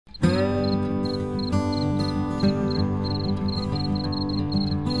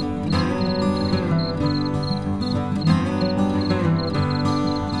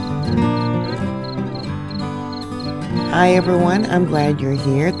Hi everyone, I'm glad you're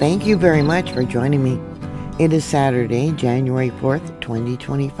here. Thank you very much for joining me. It is Saturday, January 4th,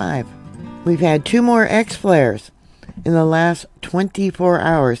 2025. We've had two more X flares in the last 24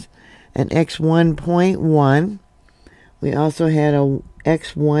 hours. An X-1.1. We also had a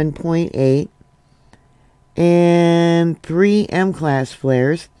X-1.8 and three M-class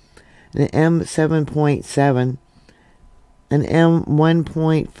flares. An M7.7, an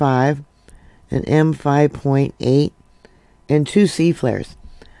M1.5, an M5.8, and two C flares,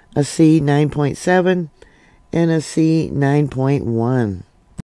 a C9.7 and a C9.1.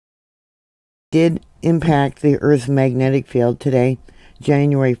 Did impact the Earth's magnetic field today,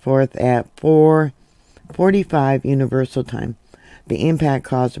 January 4th at 4:45 Universal Time. The impact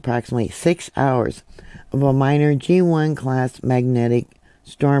caused approximately 6 hours of a minor G1 class magnetic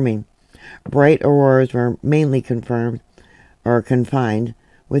storming. Bright auroras were mainly confined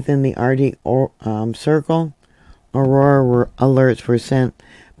within the Arctic Circle. Aurora alerts were sent,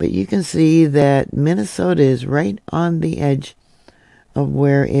 but you can see that Minnesota is right on the edge of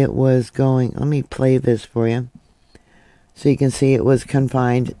where it was going. Let me play this for you. So you can see it was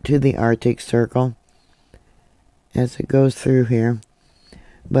confined to the Arctic Circle as it goes through here.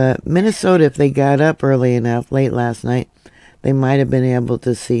 But Minnesota, if they got up early enough, late last night, they might have been able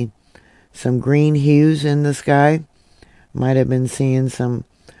to see some green hues in the sky. Might have been seeing some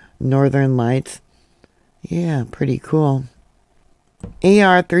northern lights. Yeah, pretty cool.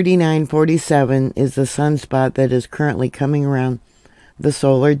 AR 3947 is the sunspot that is currently coming around the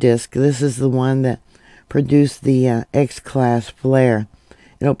solar disk. This is the one that produced the X-class flare.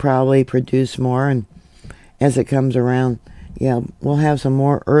 It'll probably produce more, and as it comes around, yeah, we'll have some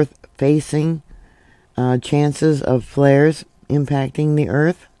more Earth-facing chances of flares impacting the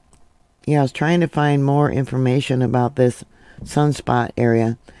Earth. Yeah, I was trying to find more information about this sunspot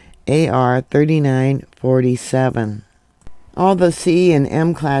area. AR 3947. All the C and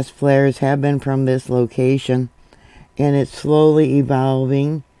M-class flares have been from this location, and it's slowly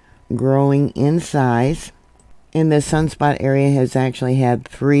evolving, growing in size. And the sunspot area has actually had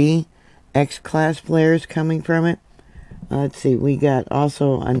 3 X-class flares coming from it. Let's see, we got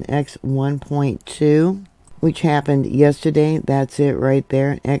also an X-1.2, which happened yesterday. That's it right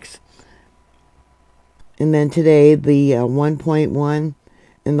there, X. And then today, the 1.1,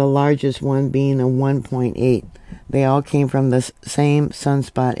 and the largest one being a 1.8. They all came from the same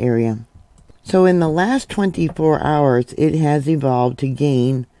sunspot area. So in the last 24 hours, it has evolved to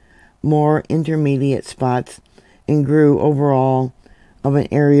gain more intermediate spots and grew overall of an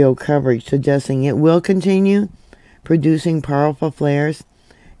aerial coverage, suggesting it will continue producing powerful flares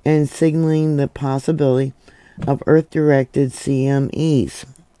and signaling the possibility of Earth-directed CMEs.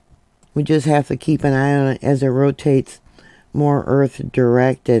 We just have to keep an eye on it as it rotates more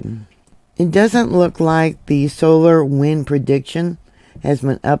Earth-directed. It doesn't look like the solar wind prediction has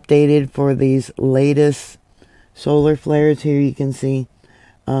been updated for these latest solar flares. Here you can see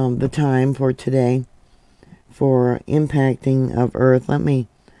the time for today for impacting of Earth. Let me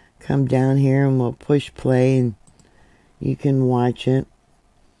come down here and we'll push play and you can watch it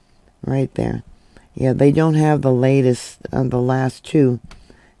right there. Yeah, they don't have the latest, the last 2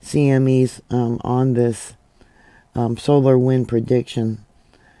 CMEs on this solar wind prediction.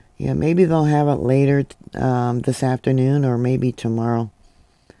 Yeah, maybe they'll have it later this afternoon or maybe tomorrow.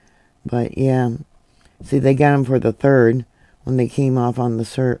 But yeah, see, they got them for the 3rd when they came off on the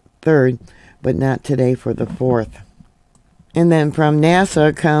 3rd, but not today for the 4th. And then from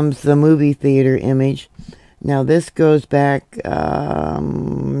NASA comes the movie theater image. Now this goes back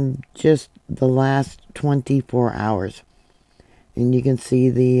just the last 24 hours. And you can see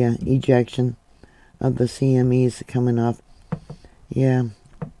the ejection of the CMEs coming off. Yeah.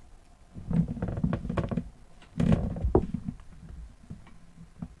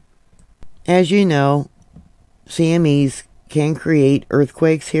 As you know, CMEs can create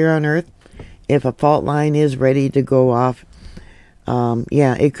earthquakes here on Earth. If a fault line is ready to go off,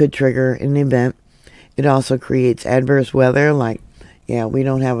 yeah, it could trigger an event. It also creates adverse weather, like, yeah, we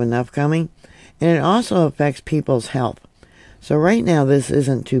don't have enough coming. And it also affects people's health. So right now, this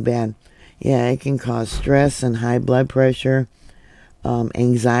isn't too bad. Yeah, it can cause stress and high blood pressure,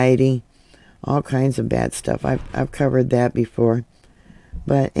 anxiety, all kinds of bad stuff. I've covered that before.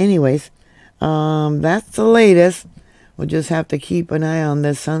 But anyways, that's the latest. We'll just have to keep an eye on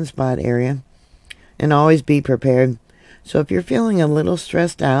this sunspot area and always be prepared. So if you're feeling a little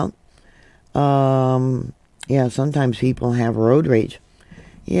stressed out, yeah, sometimes people have road rage.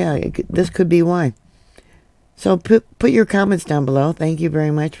 Yeah, this could be why. So put your comments down below. Thank you very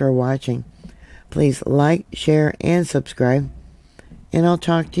much for watching. Please like, share, and subscribe. And I'll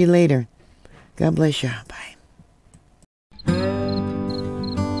talk to you later. God bless you. Bye.